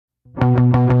G'day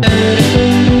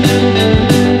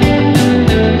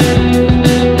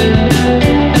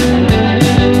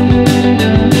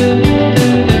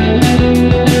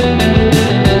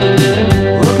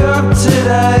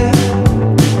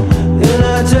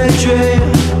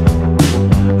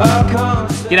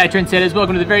trendsetters,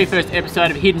 welcome to the very first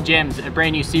episode of Hidden Gems, a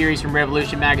brand new series from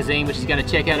Revolution magazine which is going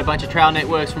to check out a bunch of trail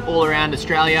networks from all around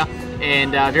Australia,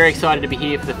 and very excited to be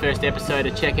here for the first episode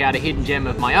to check out a hidden gem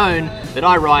of my own that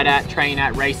I ride at, train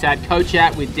at, race at, coach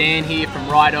at with Dan here from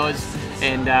Ride Oz,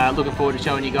 and looking forward to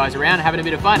showing you guys around and having a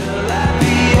bit of fun.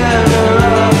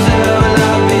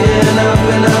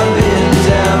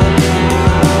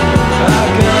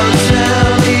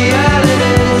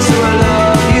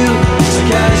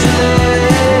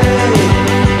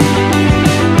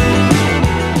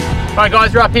 Alright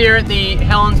guys, we're up here at the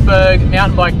Helensburgh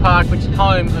MTB Park, which is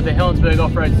home of the Helensburgh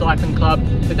Off-Road Cycling Club.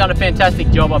 They've done a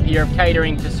fantastic job up here of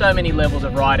catering to so many levels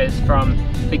of riders, from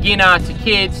beginner to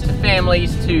kids to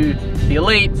families to the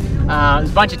elite. There's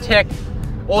a bunch of tech,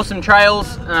 awesome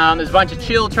trails, there's a bunch of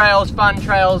chill trails, fun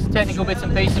trails, technical bits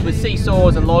and pieces with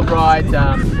seesaws and log rides,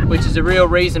 which is a real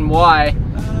reason why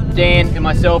Dan and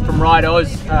myself from Ride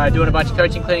Oz are doing a bunch of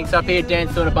coaching clinics up here.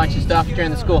 Dan's doing a bunch of stuff during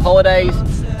the school holidays,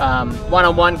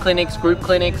 one-on-one clinics, group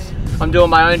clinics. I'm doing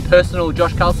my own personal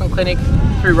Josh Carlson clinic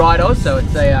through Ride Oz, so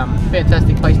it's a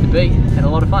fantastic place to be and a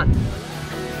lot of fun.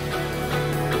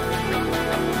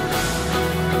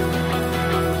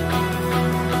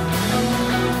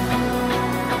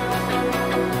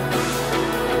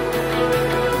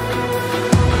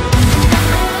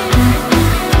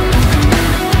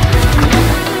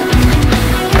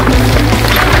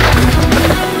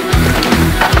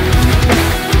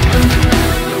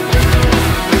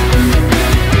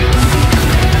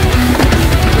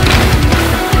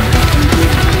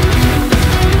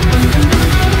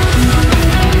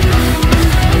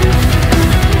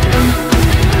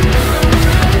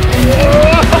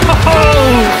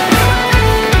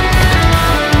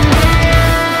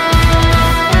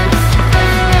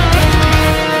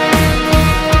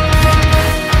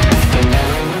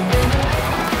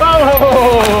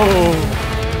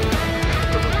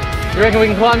 You reckon we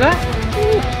can climb that?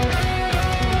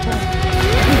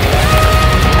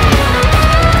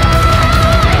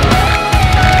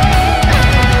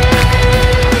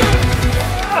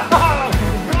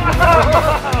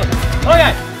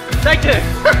 Okay, take two.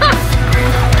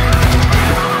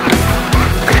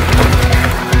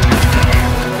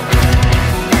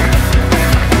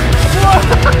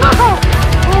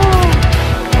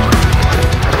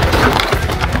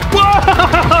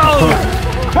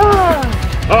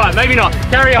 Alright, maybe not.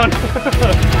 Carry on.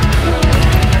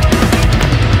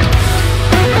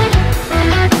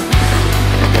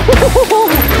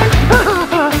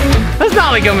 That's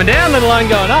not like coming down, let alone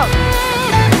going up.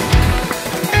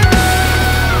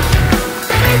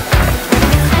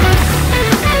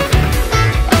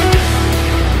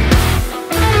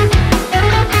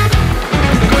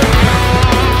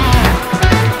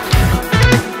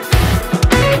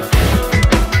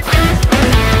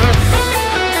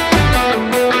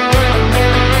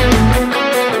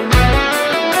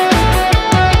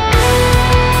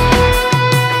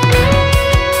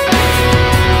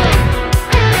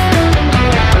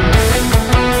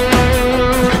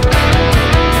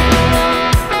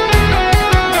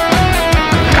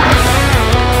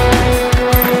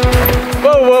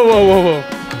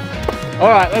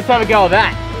 Alright, let's have a go of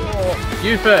that.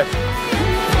 You first.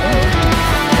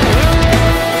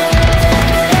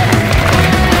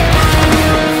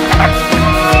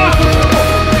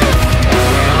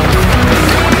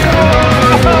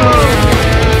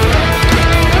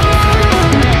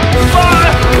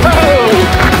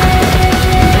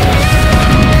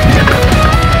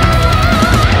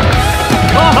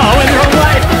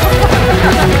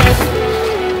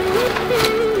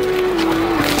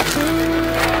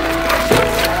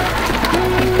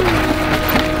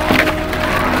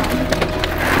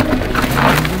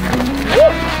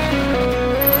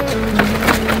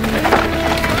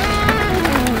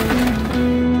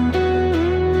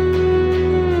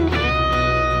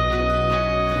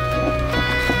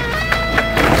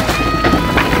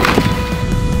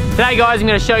 Today guys, I'm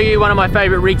going to show you one of my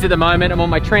favourite rigs at the moment. I'm on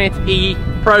my Trance E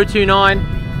Pro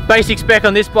 29. Basic spec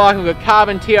on this bike, we've got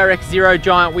carbon TRX0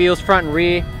 giant wheels front and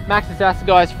rear, Maxxis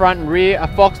Assegai front and rear, a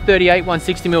Fox 38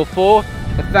 160mm4,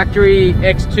 a factory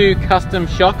X2 custom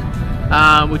shock,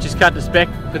 which is cut to spec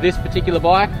for this particular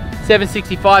bike,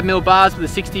 765mm bars with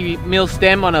a 60mm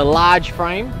stem on a large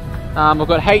frame. I've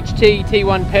got HT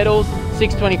T1 pedals,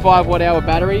 625 watt hour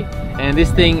battery, and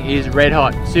this thing is red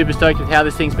hot. Super stoked with how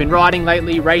this thing's been riding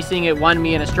lately. Racing, it won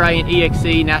me an Australian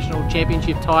EXC National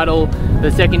Championship title the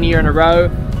 2nd year in a row,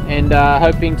 and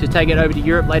hoping to take it over to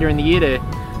Europe later in the year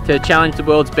to challenge the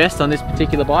world's best on this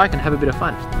particular bike and have a bit of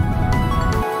fun.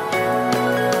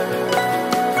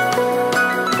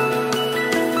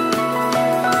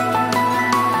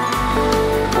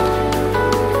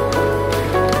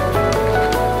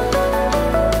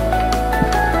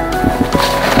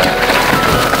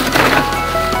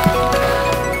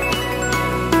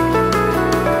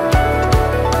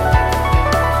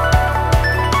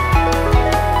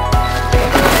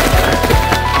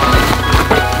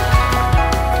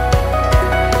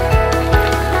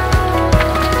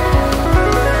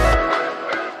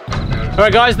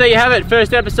 Alright guys, there you have it.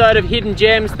 First episode of Hidden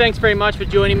Gems. Thanks very much for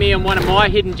joining me on one of my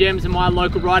hidden gems in my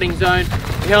local riding zone.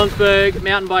 The Helensburgh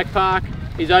Mountain Bike Park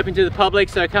is open to the public,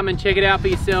 so come and check it out for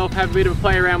yourself. Have a bit of a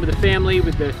play around with the family,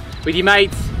 with your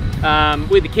mates,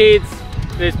 with the kids.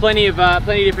 There's plenty of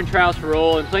different trails for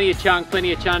all, and plenty of chunk,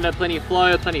 plenty of chunder, plenty of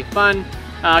flow, plenty of fun.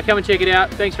 Come and check it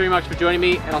out. Thanks very much for joining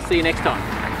me, and I'll see you next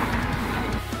time.